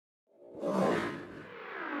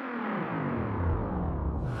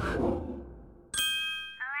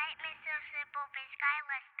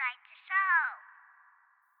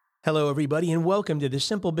Hello, everybody, and welcome to the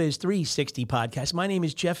Simple Biz 360 podcast. My name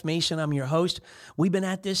is Jeff Mason. I'm your host. We've been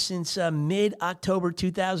at this since mid-October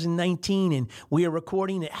 2019, and we are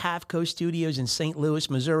recording at Half Coast Studios in St. Louis,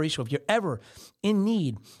 Missouri. So if you're ever in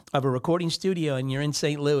need of a recording studio and you're in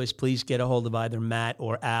St. Louis, please get a hold of either Matt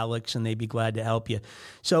or Alex, and they'd be glad to help you.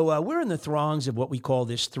 So we're in the throngs of what we call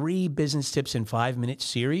this 3 Business Tips in 5 Minutes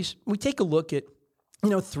series. We take a look at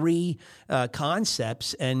three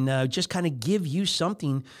concepts and just kind of give you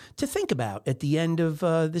something to think about at the end of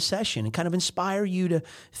the session and kind of inspire you to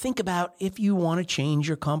think about if you want to change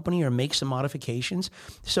your company or make some modifications.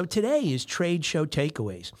 So today is trade show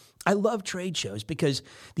takeaways. I love trade shows because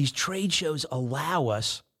these trade shows allow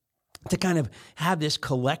us to kind of have this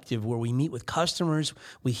collective where we meet with customers,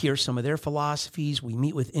 we hear some of their philosophies, we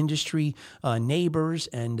meet with industry neighbors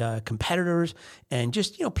and competitors, and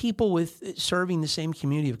just people with serving the same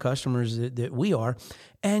community of customers that we are,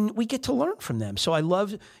 and we get to learn from them. So I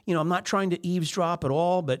love, I'm not trying to eavesdrop at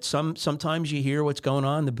all, but sometimes you hear what's going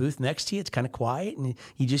on in the booth next to you. It's kind of quiet, and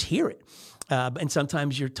you just hear it. And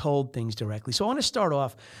sometimes you're told things directly. So I want to start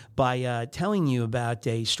off by telling you about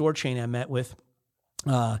a store chain I met with.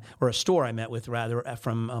 Or a store I met with, rather,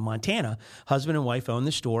 from Montana. Husband and wife own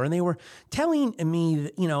the store, and they were telling me,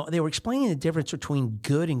 they were explaining the difference between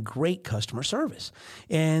good and great customer service.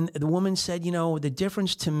 And the woman said, the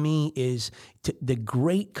difference to me is the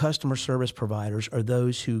great customer service providers are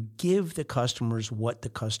those who give the customers what the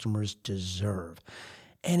customers deserve.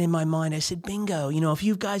 And in my mind, I said, bingo. If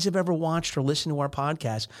you guys have ever watched or listened to our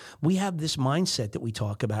podcast, we have this mindset that we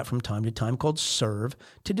talk about from time to time called serve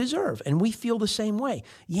to deserve. And we feel the same way.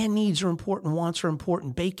 Yeah, needs are important, wants are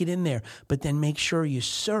important, bake it in there, but then make sure you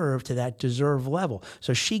serve to that deserve level.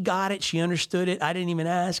 So she got it. She understood it. I didn't even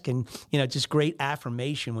ask. And, just great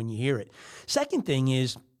affirmation when you hear it. Second thing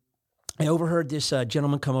is, I overheard this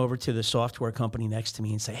gentleman come over to the software company next to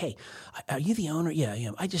me and say, hey, are you the owner? Yeah, I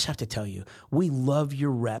am. I just have to tell you, we love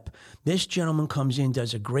your rep. This gentleman comes in,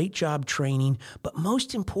 does a great job training, but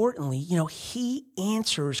most importantly, he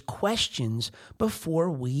answers questions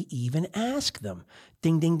before we even ask them.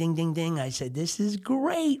 Ding, ding, ding, ding, ding. I said, this is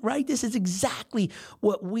great, right? This is exactly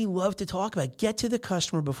what we love to talk about. Get to the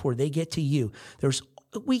customer before they get to you.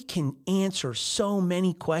 We can answer so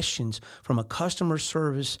many questions from a customer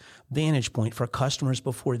service vantage point for customers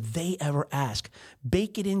before they ever ask.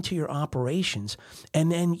 Bake it into your operations,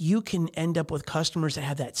 and then you can end up with customers that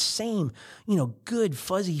have that same, good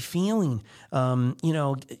fuzzy feeling,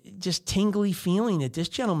 just tingly feeling that this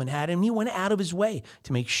gentleman had, and he went out of his way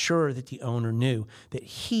to make sure that the owner knew that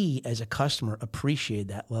he, as a customer, appreciated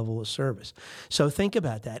that level of service. So think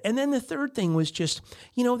about that. And then the third thing was just,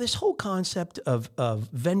 this whole concept of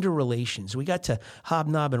vendor relations. We got to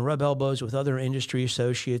hobnob and rub elbows with other industry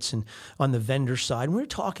associates and on the vendor side. And we were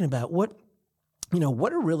talking about what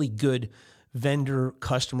are really good vendor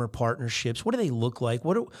customer partnerships. What do they look like?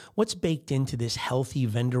 What's baked into this healthy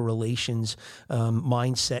vendor relations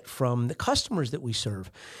mindset from the customers that we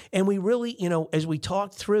serve? And we really, as we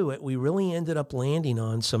talked through it, we really ended up landing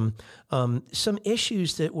on some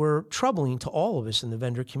issues that were troubling to all of us in the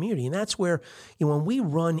vendor community. And that's where, when we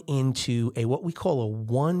run into what we call a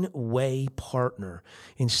one-way partner,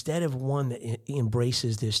 instead of one that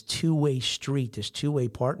embraces this two-way street, this two-way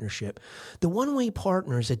partnership, the one-way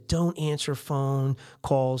partners that don't answer phone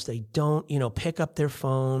calls, they don't, pick up their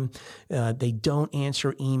phone, they don't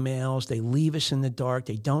answer emails, they leave us in the dark,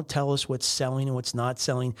 they don't tell us what's selling and what's not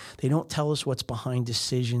selling, they don't tell us what's behind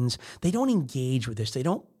decisions, they don't engage with us, they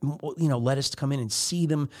don't, let us come in and see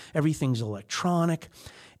them, everything's electronic.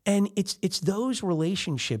 And it's those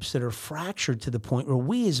relationships that are fractured to the point where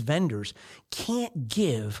we as vendors can't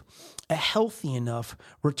give a healthy enough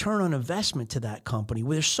return on investment to that company,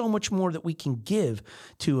 where there's so much more that we can give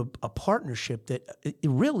to a partnership that it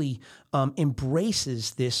really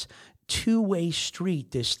embraces this two-way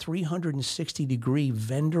street, this 360-degree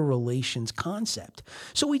vendor relations concept.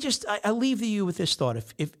 So I leave you with this thought.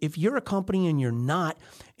 If you're a company and you're not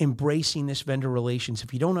embracing this vendor relations,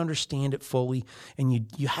 if you don't understand it fully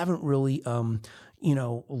and you haven't really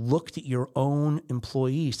looked at your own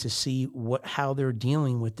employees to see how they're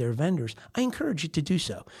dealing with their vendors, I encourage you to do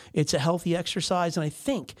so. It's a healthy exercise, and I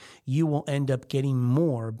think you will end up getting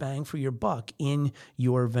more bang for your buck in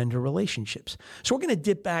your vendor relationships. So we're going to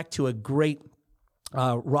dip back to a great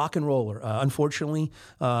Rock and roller. Unfortunately,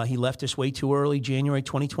 he left us way too early. January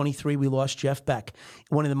 2023, we lost Jeff Beck,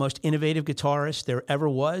 one of the most innovative guitarists there ever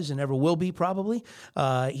was and ever will be, probably.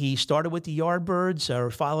 He started with the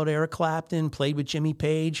Yardbirds, followed Eric Clapton, played with Jimmy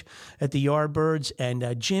Page at the Yardbirds,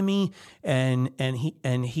 and Jimmy and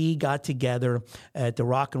he got together at the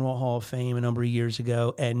Rock and Roll Hall of Fame a number of years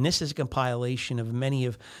ago. And this is a compilation of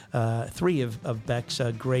three of Beck's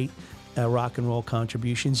great rock and roll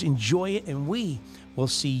contributions. Enjoy it, and we will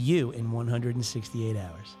see you in 168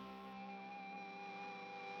 hours.